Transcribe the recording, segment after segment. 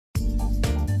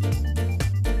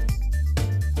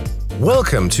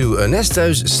Welcome to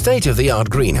Ernesto's state-of-the-art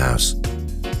greenhouse.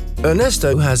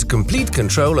 Ernesto has complete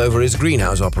control over his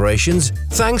greenhouse operations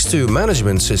thanks to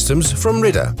management systems from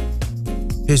Ridder.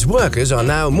 His workers are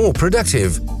now more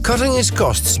productive, cutting his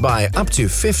costs by up to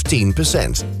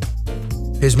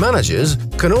 15%. His managers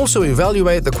can also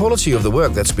evaluate the quality of the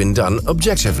work that's been done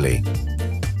objectively.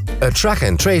 A track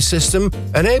and trace system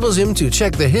enables him to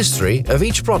check the history of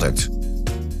each product.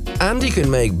 And he can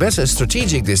make better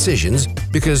strategic decisions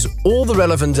because all the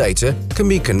relevant data can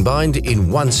be combined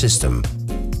in one system.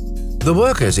 The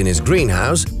workers in his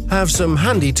greenhouse have some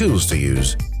handy tools to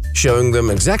use, showing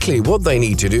them exactly what they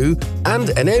need to do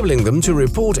and enabling them to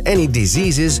report any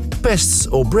diseases, pests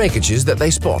or breakages that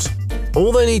they spot.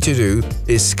 All they need to do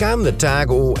is scan the tag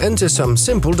or enter some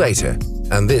simple data,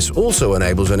 and this also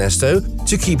enables Ernesto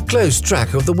to keep close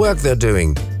track of the work they're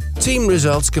doing. Team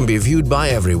results can be viewed by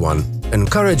everyone,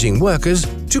 encouraging workers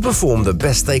to perform the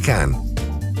best they can.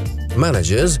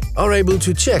 Managers are able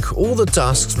to check all the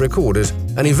tasks recorded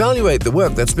and evaluate the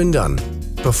work that's been done.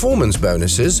 Performance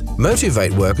bonuses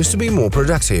motivate workers to be more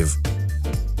productive.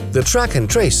 The track and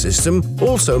trace system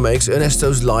also makes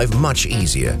Ernesto's life much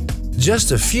easier.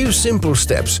 Just a few simple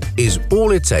steps is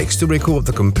all it takes to record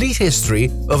the complete history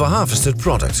of a harvested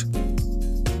product.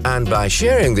 And by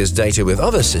sharing this data with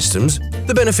other systems,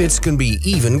 the benefits can be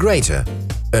even greater.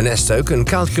 Ernesto can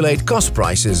calculate cost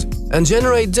prices and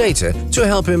generate data to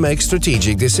help him make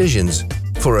strategic decisions.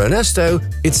 For Ernesto,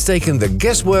 it's taken the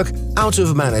guesswork out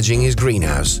of managing his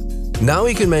greenhouse. Now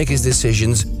he can make his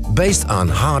decisions based on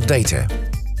hard data.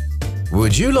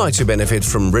 Would you like to benefit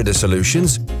from Ridder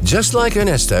solutions? Just like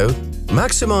Ernesto,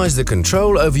 maximize the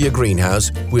control over your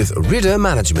greenhouse with Ridder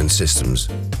management systems.